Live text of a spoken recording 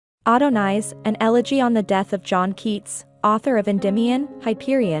Adonais, an elegy on the death of John Keats, author of Endymion,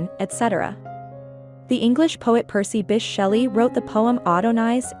 Hyperion, etc. The English poet Percy Bysshe Shelley wrote the poem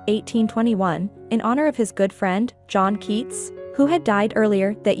Adonais, 1821, in honor of his good friend, John Keats, who had died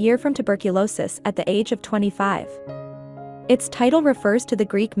earlier that year from tuberculosis at the age of 25. Its title refers to the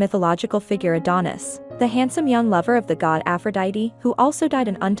Greek mythological figure Adonais, the handsome young lover of the god Aphrodite, who also died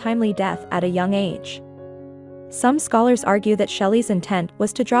an untimely death at a young age. Some scholars argue that Shelley's intent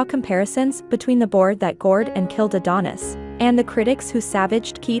was to draw comparisons between the boar that gored and killed Adonais, and the critics who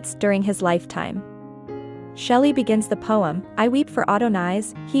savaged Keats during his lifetime. Shelley begins the poem, "I weep for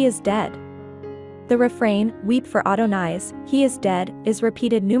Adonais, he is dead." The refrain, "Weep for Adonais, he is dead," is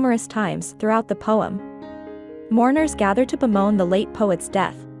repeated numerous times throughout the poem. Mourners gather to bemoan the late poet's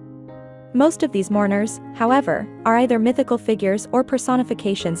death. Most of these mourners, however, are either mythical figures or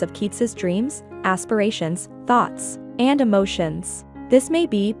personifications of Keats's dreams, aspirations, thoughts, and emotions. This may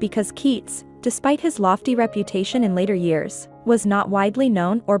be because Keats, despite his lofty reputation in later years, was not widely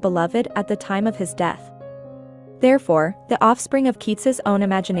known or beloved at the time of his death. Therefore, the offspring of Keats's own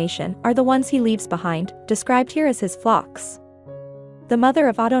imagination are the ones he leaves behind, described here as his flocks. The mother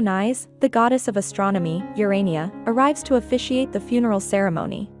of Adonais, the goddess of astronomy, Urania, arrives to officiate the funeral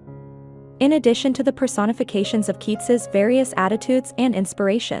ceremony. In addition to the personifications of Keats's various attitudes and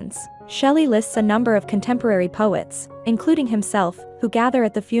inspirations, Shelley lists a number of contemporary poets, including himself, who gather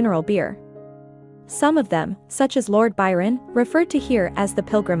at the funeral bier. Some of them, such as Lord Byron, referred to here as the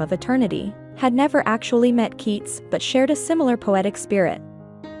Pilgrim of Eternity, had never actually met Keats but shared a similar poetic spirit.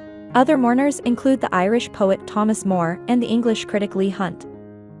 Other mourners include the Irish poet Thomas Moore and the English critic Leigh Hunt.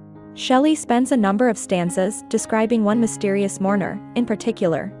 Shelley spends a number of stanzas describing one mysterious mourner, in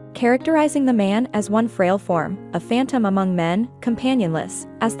particular, characterizing the man as one frail form, a phantom among men, companionless,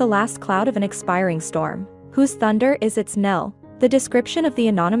 as the last cloud of an expiring storm, whose thunder is its knell. The description of the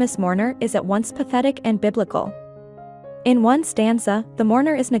anonymous mourner is at once pathetic and biblical. In one stanza, the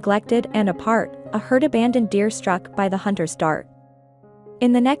mourner is neglected and apart, a herd abandoned deer struck by the hunter's dart.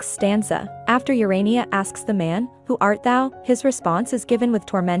 In the next stanza, after Urania asks the man, "Who art thou?" his response is given with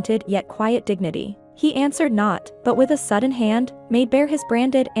tormented yet quiet dignity. "He answered not, but with a sudden hand, made bare his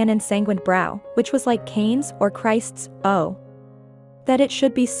branded and ensanguined brow, which was like Cain's or Christ's. Oh, that it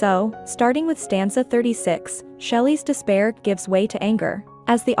should be so." Starting with stanza 36, Shelley's despair gives way to anger,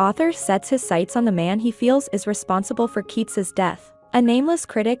 as the author sets his sights on the man he feels is responsible for Keats's death, a nameless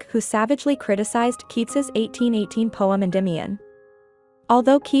critic who savagely criticized Keats's 1818 poem Endymion.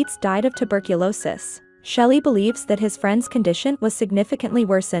 Although Keats died of tuberculosis, Shelley believes that his friend's condition was significantly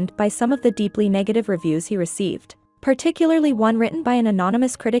worsened by some of the deeply negative reviews he received, particularly one written by an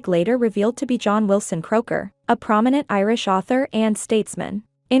anonymous critic later revealed to be John Wilson Croker, a prominent Irish author and statesman.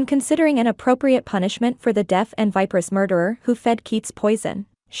 In considering an appropriate punishment for the deaf and viperous murderer who fed Keats poison,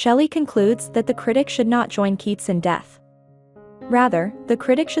 Shelley concludes that the critic should not join Keats in death. Rather, the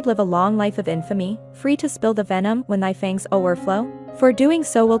critic should live a long life of infamy, free to spill the venom when thy fangs o'erflow, for doing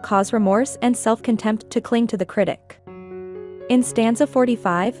so will cause remorse and self-contempt to cling to the critic. In stanza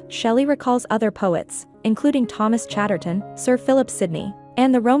 45, Shelley recalls other poets, including Thomas Chatterton, Sir Philip Sidney,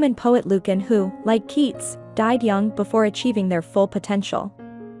 and the Roman poet Lucan who, like Keats, died young before achieving their full potential.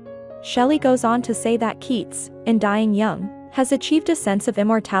 Shelley goes on to say that Keats, in dying young, has achieved a sense of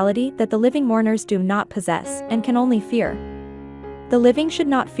immortality that the living mourners do not possess and can only fear. The living should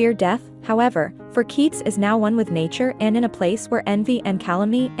not fear death, however, for Keats is now one with nature and in a place where envy and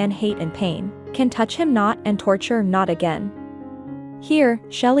calumny and hate and pain can touch him not and torture not again. Here,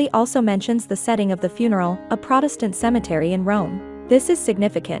 Shelley also mentions the setting of the funeral, a Protestant cemetery in Rome. This is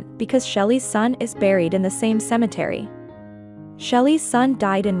significant because Shelley's son is buried in the same cemetery. Shelley's son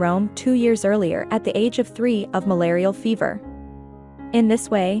died in Rome 2 years earlier at the age of 3 of malarial fever. In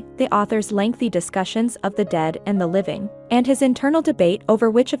this way, the author's lengthy discussions of the dead and the living, and his internal debate over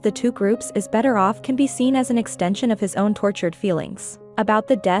which of the two groups is better off can be seen as an extension of his own tortured feelings about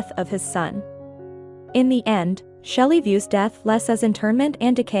the death of his son. In the end, Shelley views death less as interment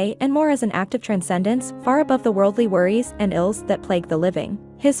and decay and more as an act of transcendence, far above the worldly worries and ills that plague the living.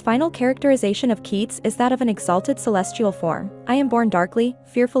 His final characterization of Keats is that of an exalted celestial form. "I am born darkly,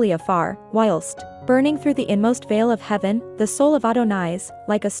 fearfully afar, whilst, burning through the inmost veil of heaven, the soul of Adonais,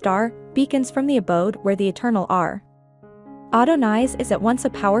 like a star, beacons from the abode where the eternal are." Adonais is at once a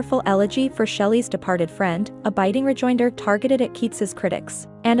powerful elegy for Shelley's departed friend, a biting rejoinder targeted at Keats's critics,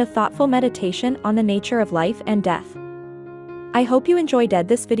 and a thoughtful meditation on the nature of life and death. I hope you enjoyed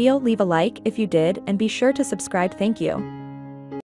this video. Leave a like if you did and be sure to subscribe. Thank you.